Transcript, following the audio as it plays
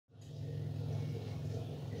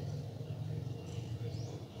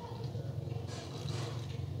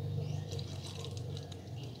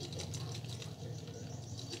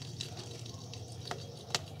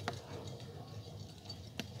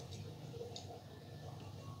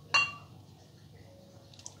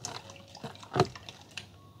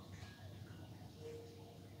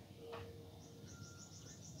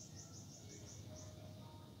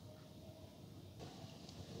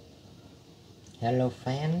Hello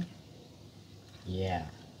fan. Yeah.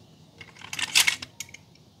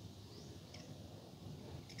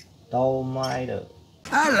 Tomato.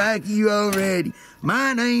 I like you already.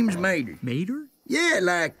 My name's Mater. Mater? Yeah,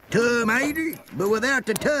 like tomato, but without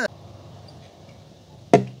the tub.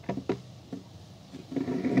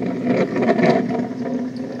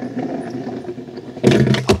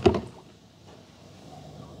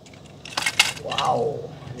 Wow,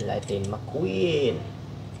 lại tên McQueen.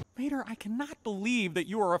 Mater, I cannot believe that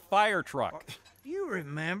you are a fire truck. You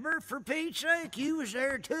remember, for Pete's sake, you was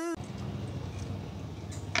there too.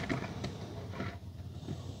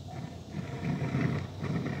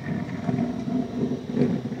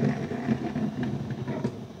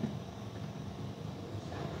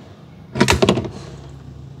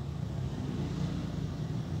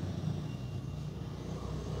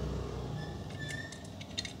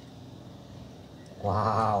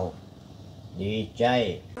 Wow,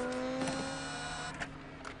 DJ.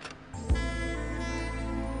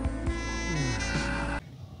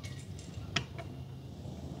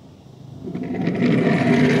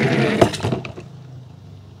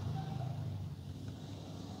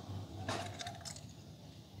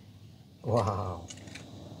 Wow,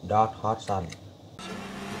 Dot Hot Sun.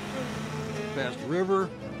 Past River,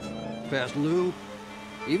 past Lou,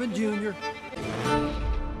 even Junior.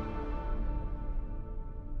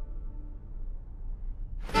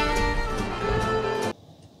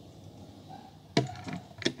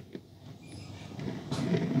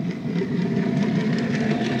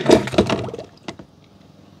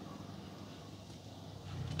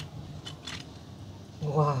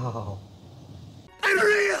 Wow.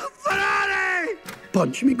 Real Ferrari!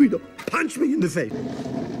 Punch me, Guido. Punch me in the face.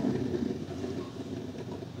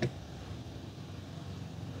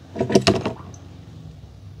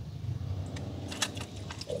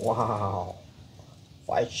 Wow.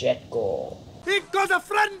 Francesco. It goes a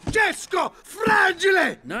Francesco!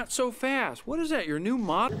 Fragile! Not so fast. What is that, your new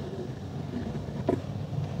model?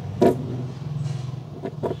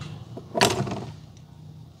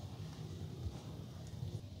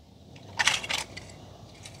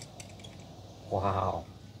 Wow.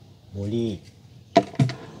 Muli.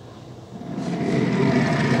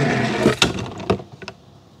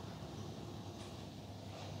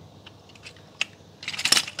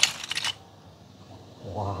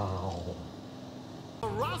 Wow. The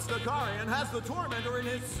Rastafarian has the Tormentor in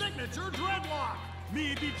his signature dreadlock.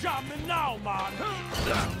 Me be jamming now, man.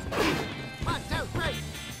 1, 2, 3,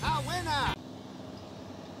 a winner.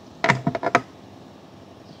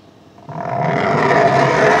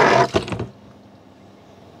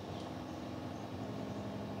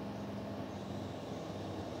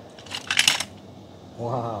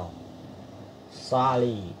 Wow.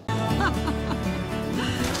 Sally.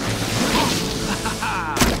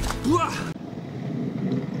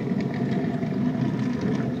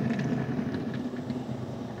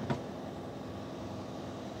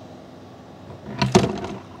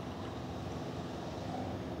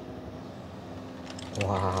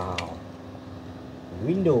 Wow.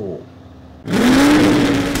 Window.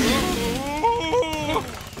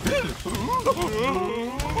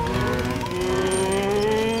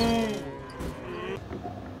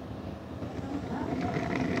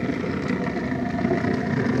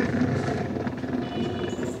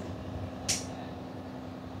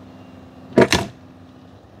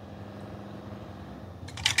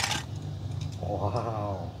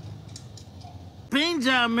 Wow. Paint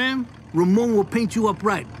job, man. Ramon will paint you up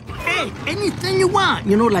right. Hey, anything you want.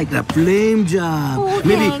 You know, like the flame job. Oh,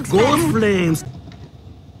 maybe thanks, ghost man. flames.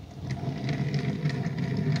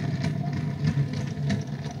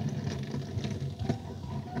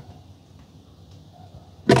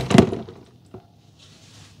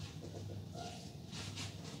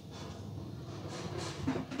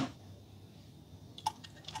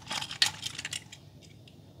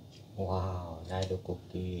 Wow, ได้ดูคุก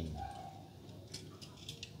กี้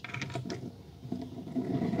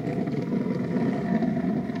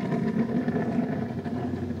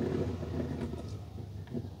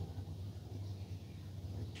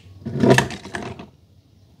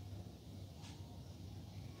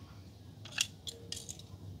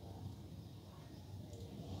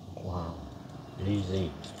Wow,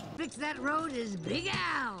 Lizzie. Fix that road is Big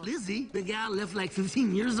Al. Lizzie, the guy left like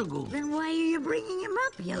 15 years ago. Then why are you bringing him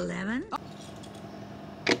up, you lemon?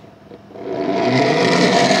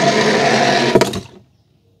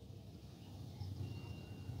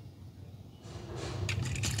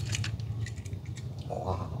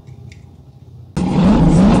 Wow.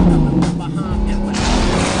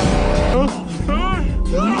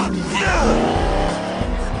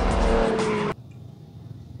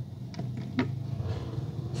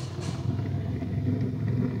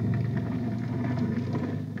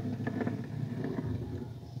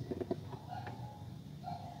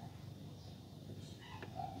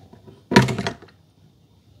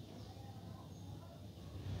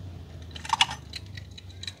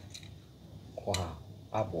 Wow,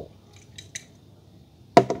 apple.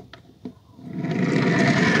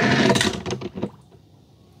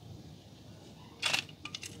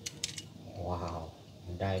 Wow,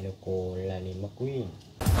 Dinoco Lanny McQueen.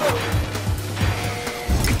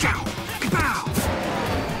 Ka-chow! Ka-pow!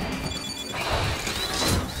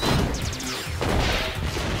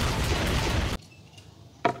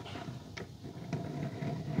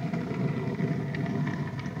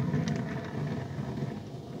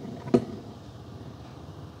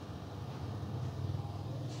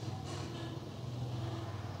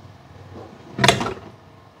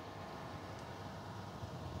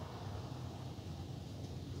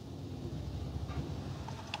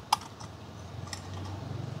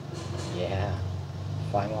 Yeah,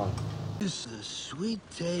 fine one. It's the sweet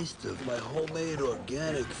taste of my homemade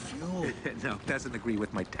organic fuel. No, doesn't agree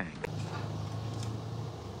with my tank.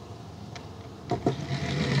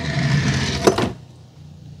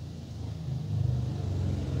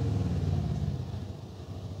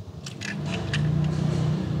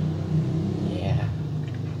 Yeah.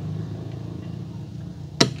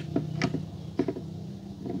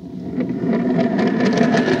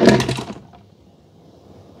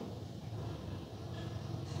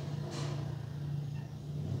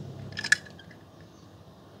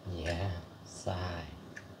 Yeah, sigh.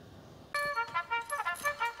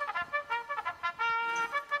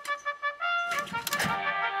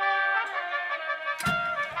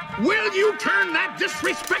 Will you turn that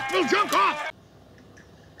disrespectful junk off?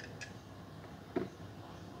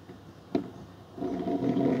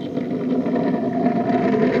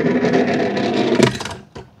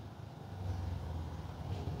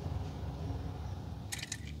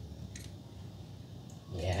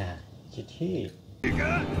 Yeah, GT.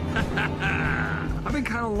 I've been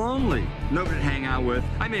kind of lonely. Nobody to hang out with.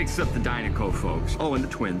 I mean, except the Dynaco folks. Oh, and the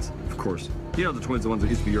twins, of course. You know the twins, the ones that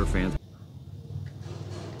used to be your fans.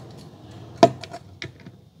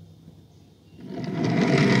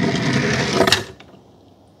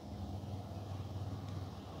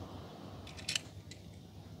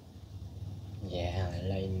 Yeah,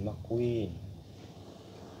 Lightning McQueen.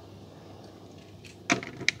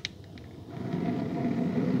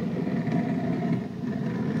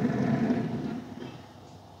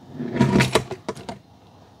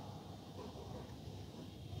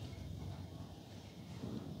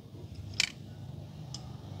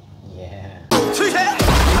 Yeah.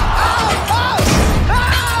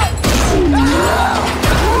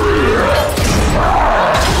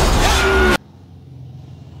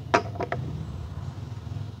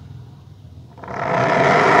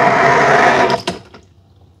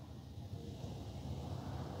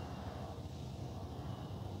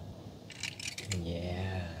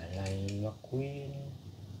 Yeah, Lightning McQueen.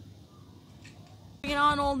 Bring it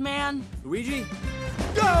on, old man. Luigi?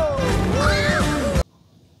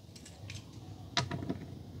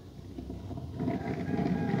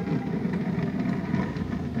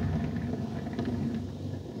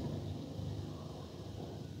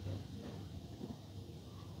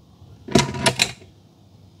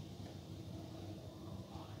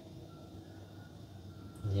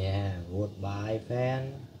 Yeah, goodbye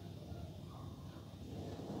fan.